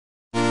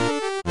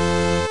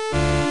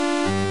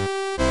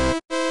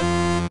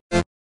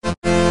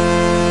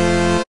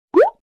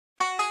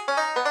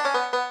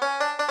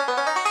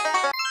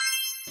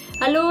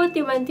Halo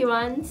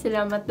teman-teman,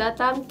 selamat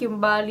datang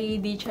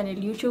kembali di channel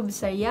YouTube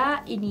saya.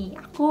 Ini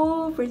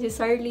aku,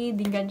 Princess Harley,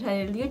 dengan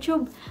channel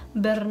YouTube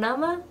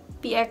bernama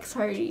PX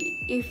Harley.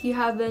 If you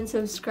haven't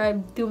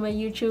subscribed to my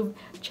YouTube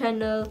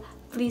channel,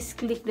 please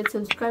click the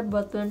subscribe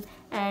button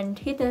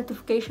and hit the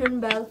notification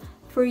bell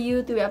for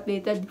you to be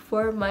updated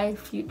for my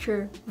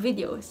future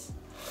videos.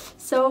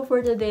 So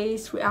for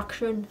today's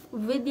reaction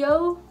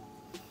video,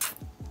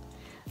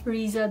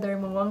 REZA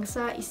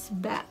Darmawangsa is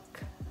back.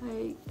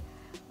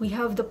 We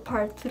have the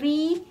part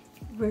 3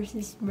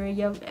 versus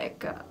MIRRIAM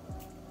EKA.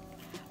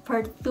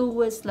 Part 2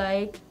 was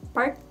like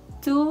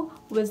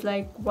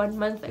 1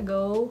 month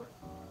ago.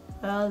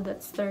 Well,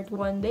 that's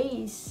 31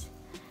 days.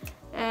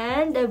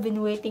 And I've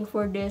been waiting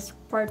for this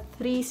part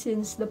 3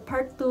 since the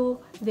part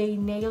 2, they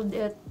nailed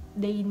it.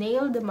 They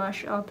nailed the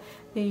mashup,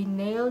 they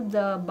nailed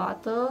the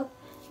battle,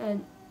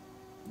 and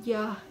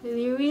yeah,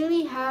 they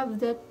really have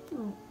that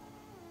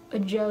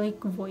angelic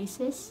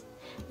voices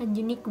and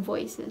unique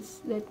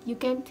voices that you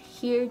can't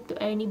hear to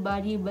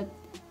anybody, but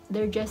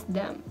they're just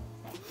them.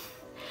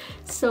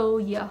 So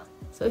yeah,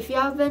 so if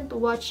you haven't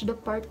watched the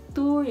part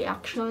 2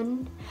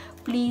 reaction,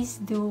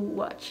 please do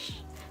watch.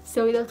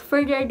 So without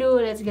further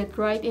ado, let's get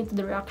right into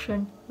the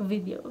reaction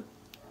video.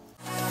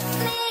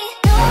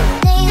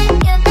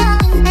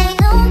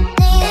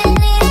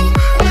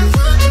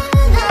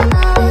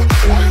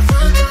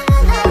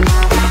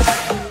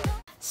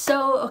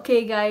 So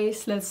okay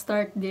guys, let's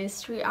start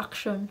this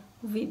reaction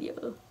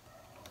video.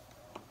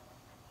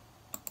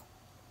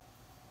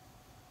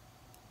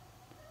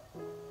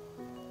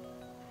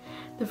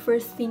 The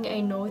first thing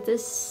I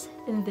noticed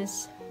in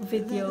this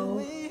video,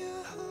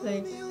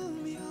 like,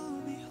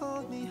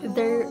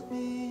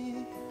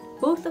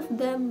 both of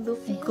them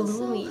look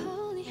gloomy.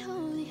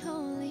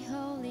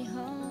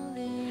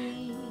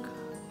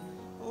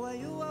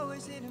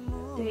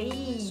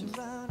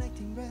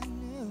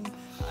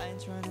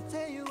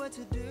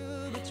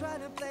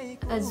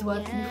 As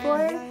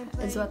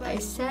what I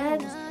said,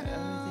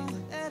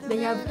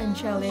 they have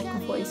angelic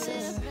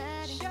voices.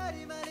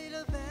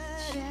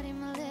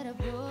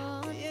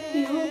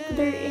 I hope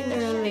they're in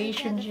a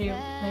relationship.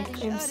 Like,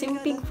 I'm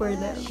simping for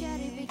them.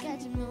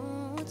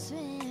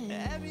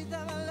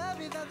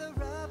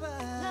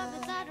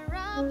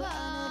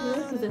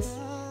 Look at this.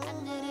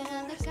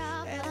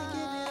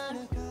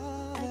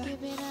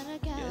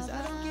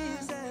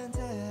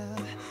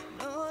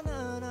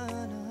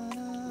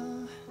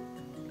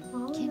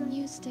 Can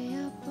you stay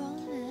up all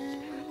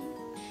night?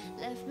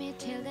 Left me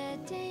till the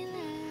daylight.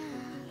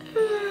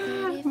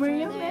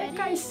 MIRRIAM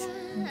EKA is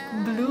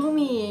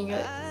blooming.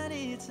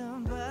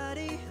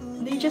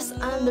 They just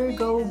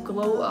undergo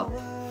glow up.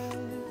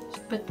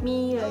 But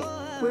me, like,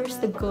 where's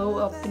the glow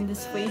up in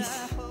this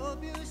face?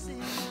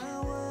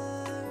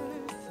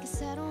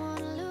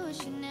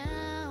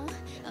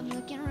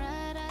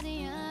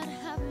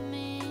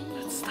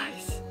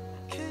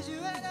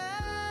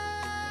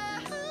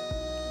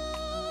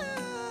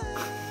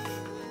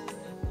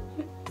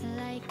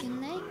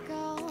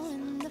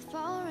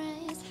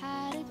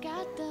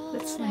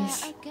 That's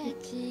nice.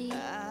 That's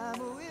nice.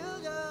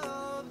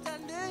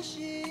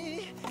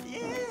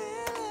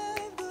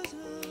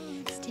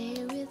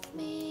 Stay with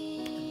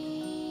me.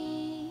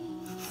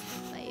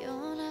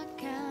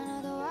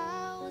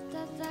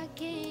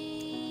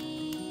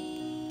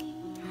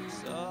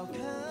 So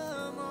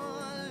come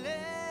on,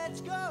 let's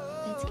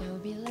go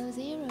below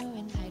zero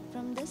and hide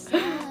from the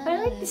sun.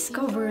 I like this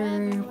cover.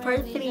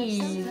 Part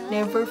 3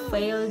 never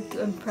failed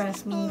to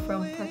impress me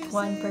from part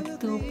 1,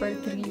 part 2,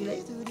 part 3.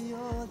 Like,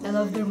 I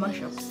love their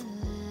mashups.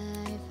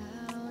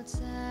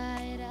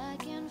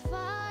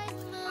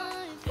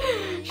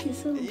 She's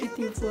so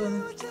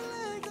beautiful.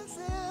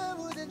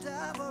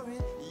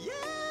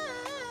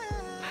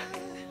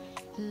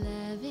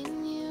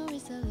 Loving you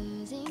is a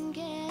losing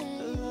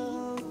game.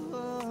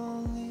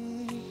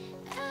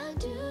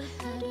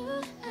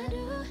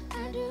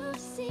 I do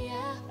see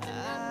ya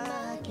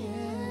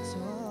again.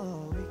 So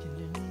we can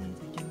do it,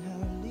 we can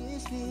hardly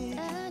speak.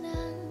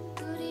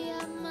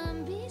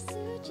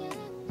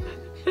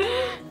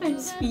 I'm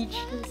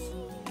speechless.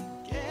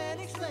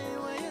 Can't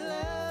explain why your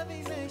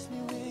loving makes me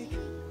weak.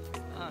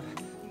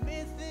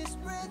 Meet this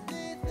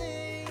pretty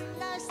thing.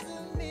 Nice to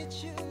meet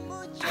you,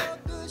 mucho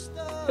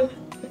gusto.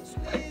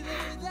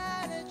 Sweeter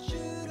than a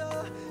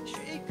churro.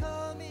 She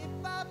call me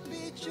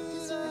papi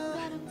chulo.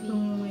 Oh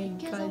my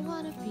Cause I god.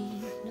 wanna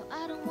be. No,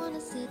 I don't wanna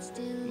sit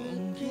still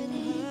and pretty.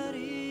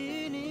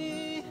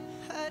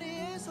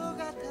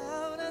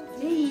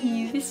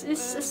 Hey, this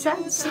is a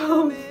sad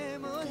song.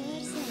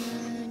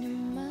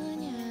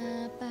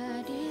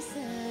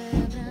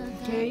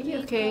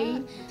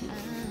 Okay.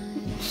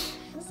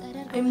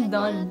 I'm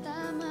done.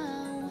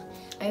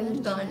 I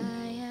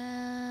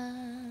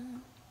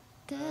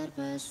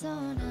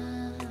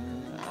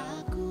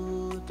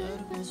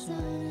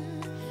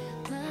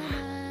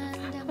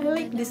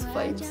like these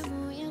vibes.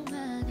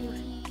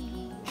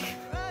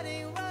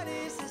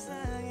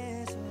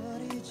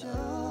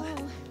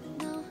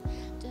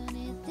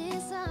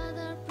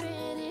 Other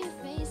pretty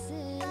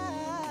faces.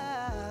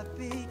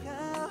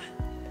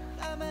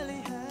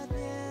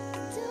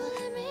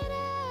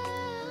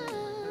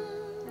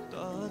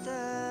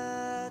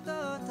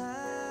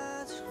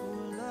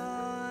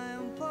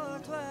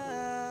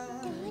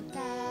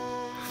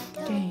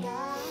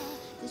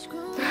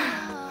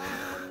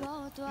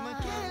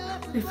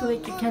 I feel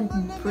like I can't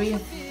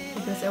breathe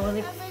because I was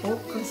like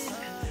focus.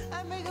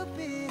 I make a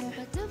beat.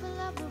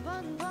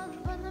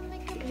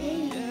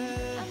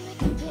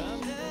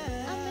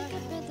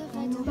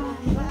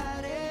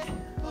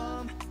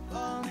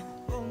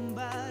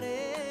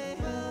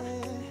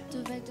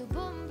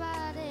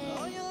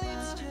 All your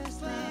lips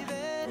just leave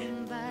it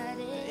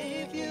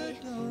if you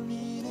don't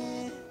mean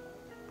it.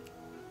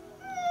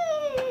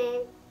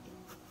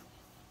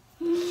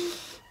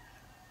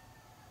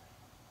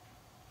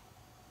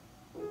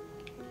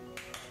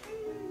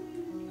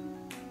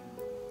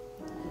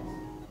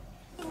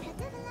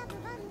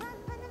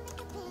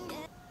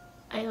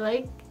 I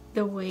like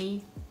the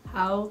way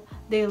how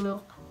they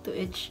look to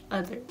each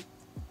other.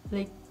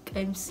 Like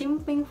I'm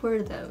simping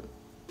for them.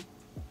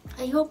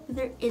 I hope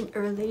they're in a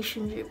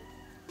relationship.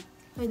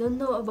 I don't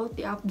know about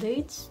the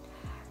updates.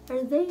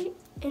 Are they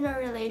in a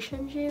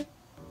relationship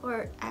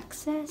or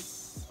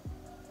exes?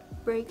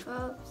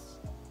 Breakups?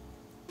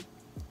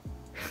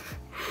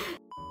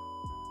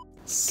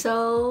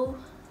 So,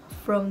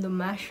 from the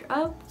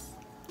mashups,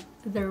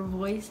 their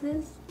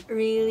voices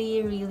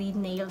really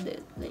nailed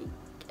it. Like,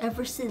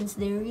 ever since,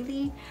 they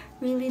really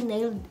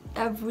nailed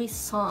every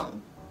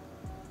song.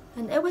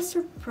 And I was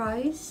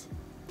surprised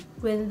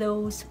when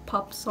those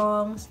pop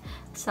songs,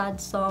 sad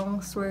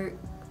songs were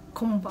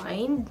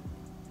combined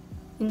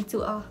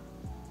into a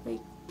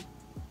like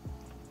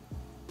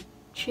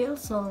chill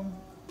song.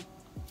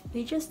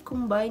 They just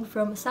combined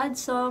from a sad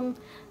song,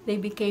 they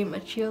became a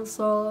chill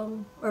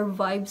song or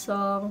vibe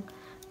song.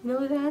 You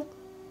know that?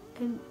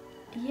 And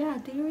yeah,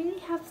 they really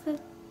have the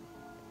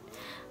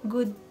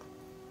good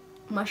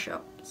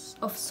mashups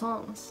of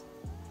songs.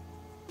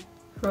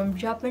 From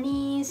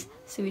Japanese,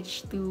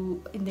 switch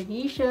to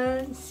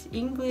Indonesian,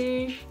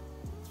 English,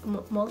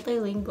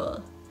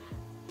 multilingual.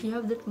 You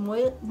have that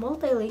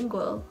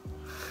multilingual.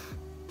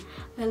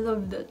 I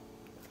love that.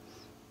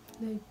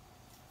 Like,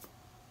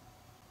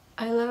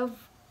 I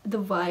love the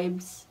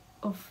vibes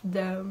of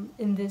them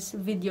in this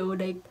video.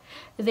 Like,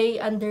 they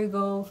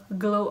undergo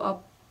glow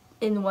up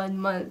in 1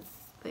 month.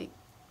 Like,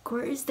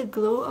 where is the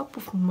glow up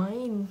of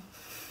mine?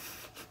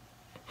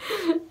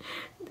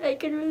 I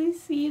can really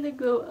see the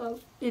glow up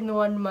in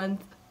 1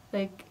 month.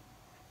 Like,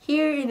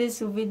 here in this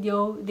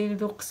video, they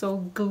look so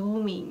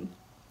gloomy.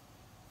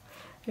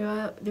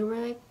 Yeah, they were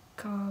like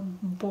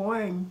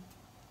born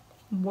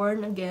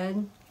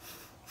again.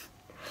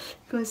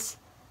 Because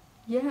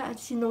yeah,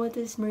 as you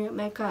notice, MIRRIAM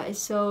EKA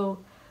is so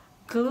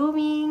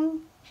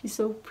glowing. She's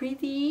so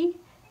pretty,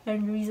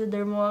 and REZA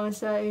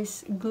DARMAWANGSA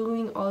is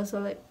glowing also.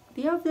 Like,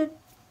 they have that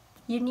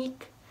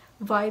unique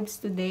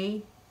vibes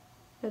today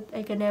that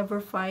I can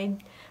never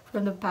find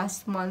from the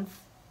past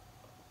month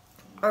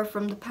or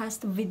from the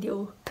past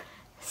video.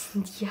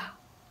 And yeah,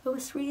 I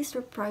was really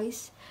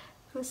surprised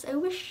because I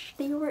wish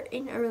they were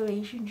in a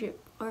relationship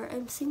or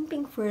I'm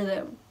simping for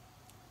them.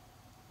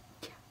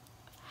 Yeah.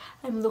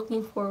 I'm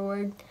looking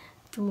forward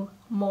to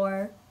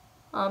more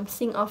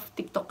sing-off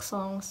TikTok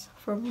songs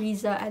from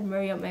REZA and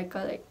MIRRIAM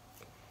EKA. Like,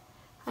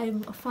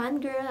 I'm a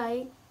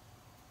fangirl.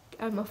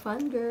 I'm a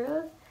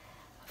fangirl.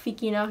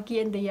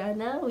 Fikinaki and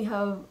Diana, we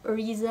have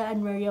REZA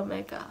and MIRRIAM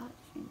EKA.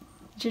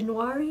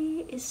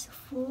 January is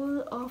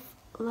full of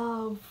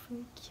love.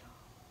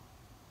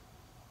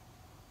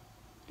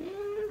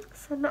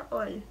 Sana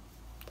all.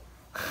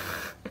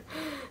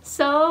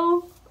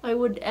 So, I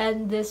would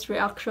end this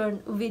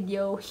reaction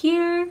video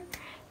here.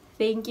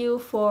 Thank you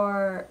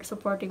for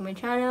supporting my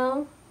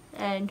channel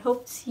and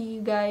hope to see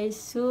you guys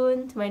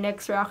soon to my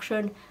next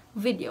reaction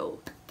video.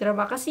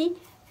 Terima kasih.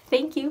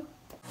 Thank you.